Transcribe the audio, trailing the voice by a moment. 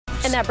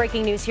And that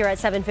breaking news here at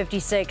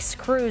 7:56.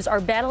 Crews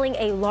are battling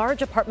a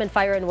large apartment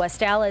fire in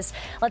West Allis.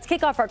 Let's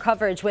kick off our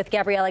coverage with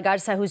Gabriela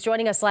Garza, who's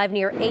joining us live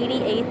near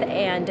 88th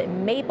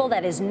and Maple.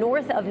 That is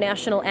north of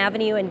National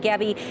Avenue. And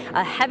Gabby,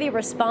 a heavy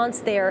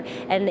response there,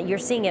 and you're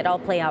seeing it all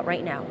play out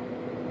right now.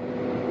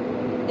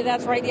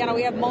 That's right, Deanna.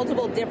 We have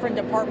multiple different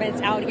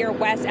departments out here,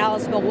 West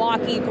Allis,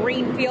 Milwaukee,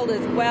 Greenfield,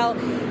 as well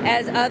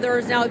as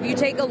others. Now, if you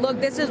take a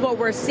look, this is what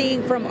we're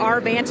seeing from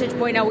our vantage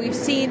point. Now, we've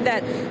seen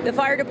that the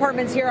fire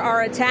departments here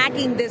are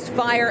attacking this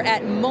fire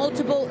at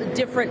multiple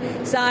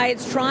different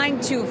sides, trying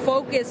to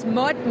focus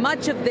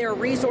much of their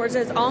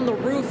resources on the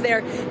roof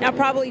there. Now,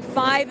 probably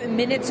 5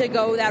 minutes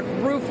ago, that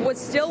roof was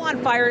still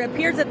on fire. It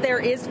appears that there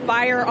is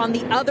fire on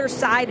the other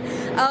side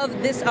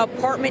of this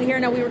apartment here.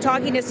 Now, we were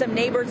talking to some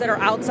neighbors that are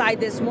outside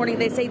this morning.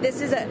 They say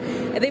this is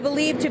they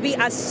believe to be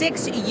a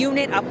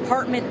 6-unit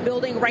apartment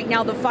building. Right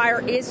now, the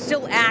fire is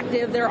still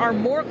active. There are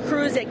more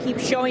crews that keep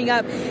showing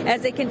up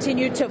as they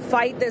continue to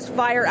fight this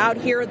fire out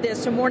here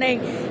this morning.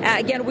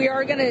 Again, we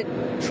are going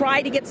to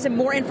try to get some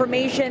more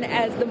information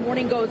as the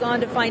morning goes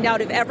on to find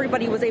out if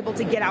everybody was able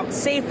to get out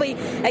safely.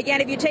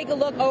 Again, if you take a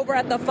look over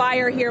at the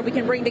fire here, we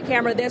can bring the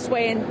camera this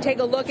way and take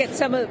a look at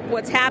some of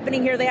what's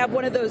happening here. They have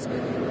one of those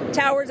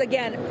towers.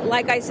 Again,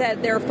 like I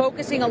said, they're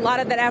focusing a lot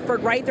of that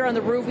effort right there on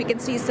the roof. We can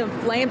see some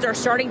flames are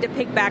starting to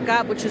pick back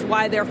up, which is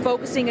why they're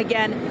focusing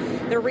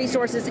again their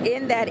resources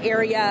in that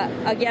area.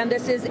 Again,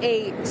 this is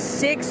a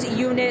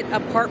 6-unit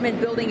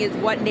apartment building is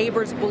what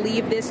neighbors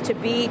believe this to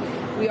be.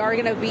 We are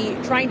going to be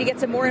trying to get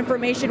some more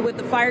information with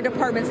the fire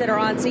departments that are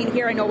on scene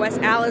here. I know West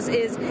Allis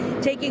is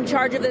taking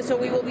charge of this, so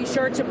we will be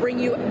sure to bring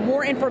you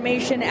more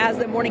information as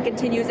the morning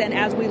continues and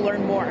as we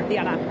learn more.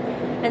 Diana.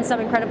 And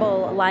some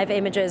incredible live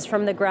images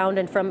from the ground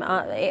and from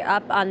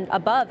up on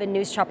above in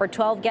News Chopper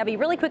 12. Gabby,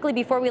 really quickly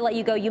before we let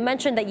you go, you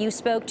mentioned that you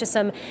spoke to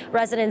some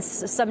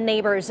residents, some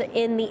neighbors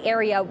in the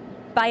area.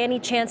 By any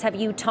chance, have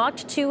you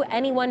talked to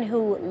anyone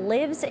who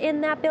lives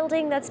in that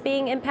building that's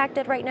being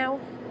impacted right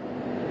now?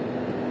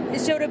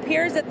 So it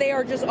appears that they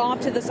are just off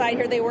to the side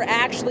here. They were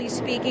actually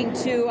speaking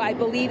to, I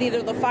believe,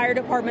 either the fire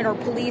department or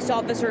police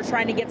officers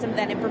trying to get some of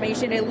that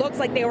information. It looks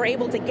like they were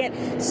able to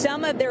get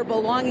some of their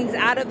belongings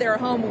out of their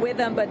home with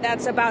them, but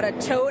that's about a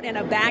tote and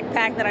a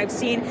backpack that I've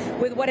seen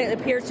with what it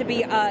appears to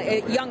be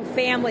a young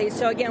family.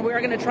 So again, we're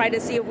going to try to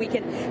see if we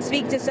can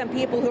speak to some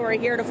people who are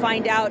here to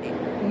find out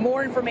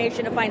more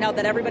information, to find out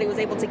that everybody was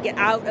able to get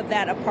out of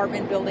that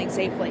apartment building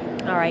safely.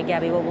 All right,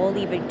 Gabby, well, we'll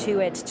leave it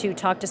to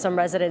talk to some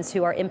residents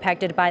who are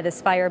impacted by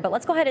this fire. But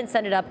let's go ahead and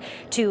send it up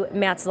to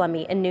Matt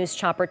Zlemy in News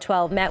Chopper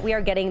 12. Matt, we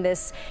are getting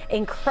this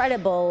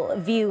incredible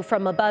view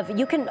from above.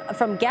 You can,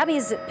 from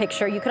Gabby's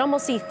picture, you can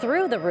almost see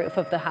through the roof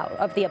of the house,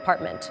 of the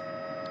apartment.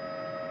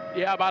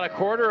 Yeah, about a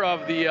quarter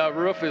of the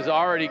roof is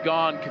already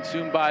gone,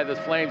 consumed by the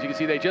flames. You can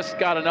see they just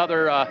got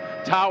another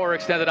tower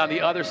extended on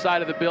the other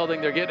side of the building.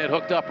 They're getting it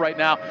hooked up right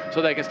now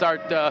so they can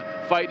start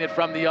fighting it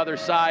from the other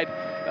side.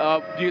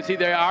 You can see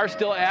they are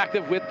still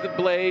active with the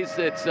blaze.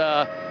 It's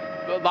a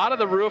lot of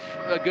the roof,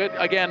 a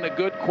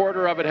good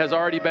quarter of it has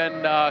already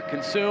been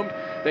consumed.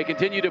 They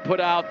continue to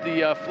put out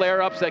the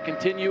flare-ups that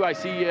continue. I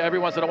see every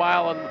once in a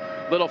while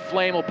a little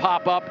flame will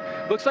pop up.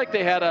 Looks like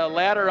they had a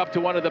ladder up to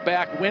one of the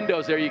back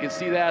windows there. You can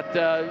see that.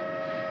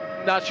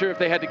 Not sure if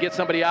they had to get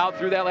somebody out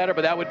through that ladder,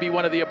 but that would be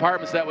one of the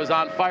apartments that was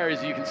on fire.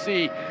 As you can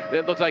see,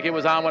 it looks like it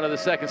was on one of the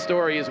second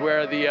stories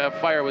where the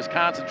fire was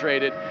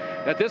concentrated.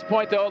 At this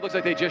point, though, it looks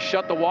like they just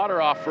shut the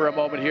water off for a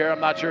moment here. I'm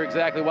not sure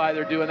exactly why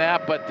they're doing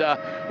that, but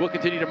we'll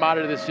continue to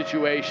monitor this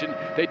situation.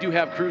 They do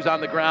have crews on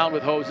the ground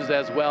with hoses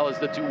as well as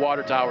the 2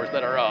 water towers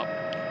that are up.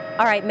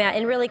 All right, Matt,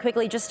 and really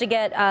quickly, just to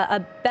get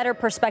a better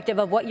perspective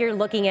of what you're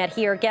looking at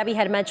here, Gabby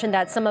had mentioned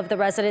that some of the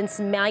residents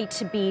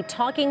might be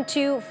talking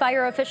to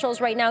fire officials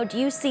right now. Do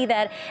you see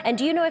that? And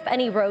do you know if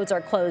any roads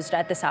are closed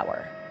at this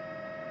hour?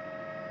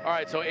 All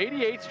right, so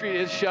 88th Street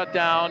is shut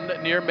down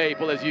near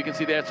Maple. As you can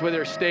see, that's where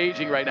they're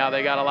staging right now.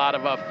 They got a lot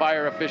of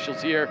fire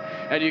officials here,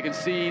 and you can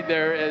see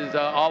there is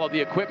all of the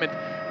equipment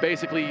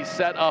basically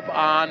set up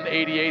on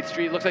 88th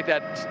Street. Looks like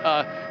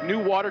that new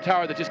water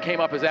tower that just came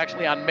up is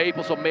actually on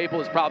Maple, so Maple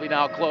is probably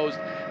now closed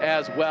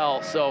as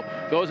well. So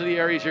those are the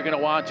areas you're going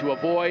to want to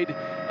avoid.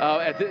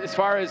 As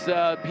far as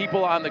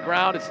people on the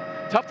ground, it's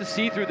tough to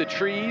see through the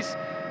trees,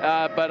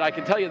 but I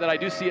can tell you that I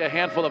do see a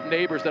handful of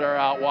neighbors that are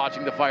out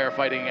watching the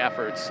firefighting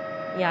efforts.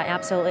 Yeah,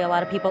 absolutely. A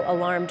lot of people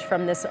alarmed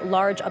from this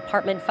large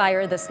apartment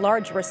fire, this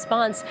large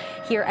response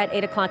here at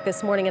 8 o'clock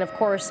this morning. And of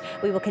course,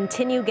 we will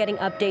continue getting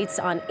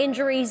updates on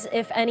injuries,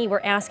 if any.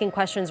 We're asking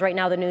questions right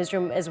now. The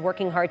newsroom is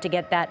working hard to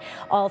get that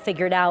all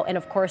figured out. And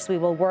of course, we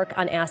will work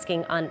on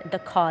asking on the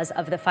cause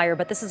of the fire.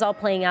 But this is all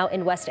playing out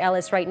in West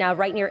Allis right now,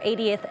 right near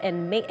 88th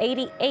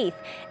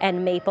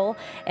and Maple.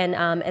 And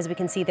as we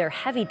can see there,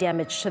 heavy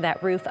damage to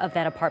that roof of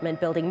that apartment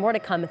building. More to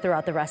come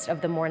throughout the rest of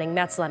the morning.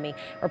 Matt Zlemy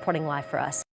reporting live for us.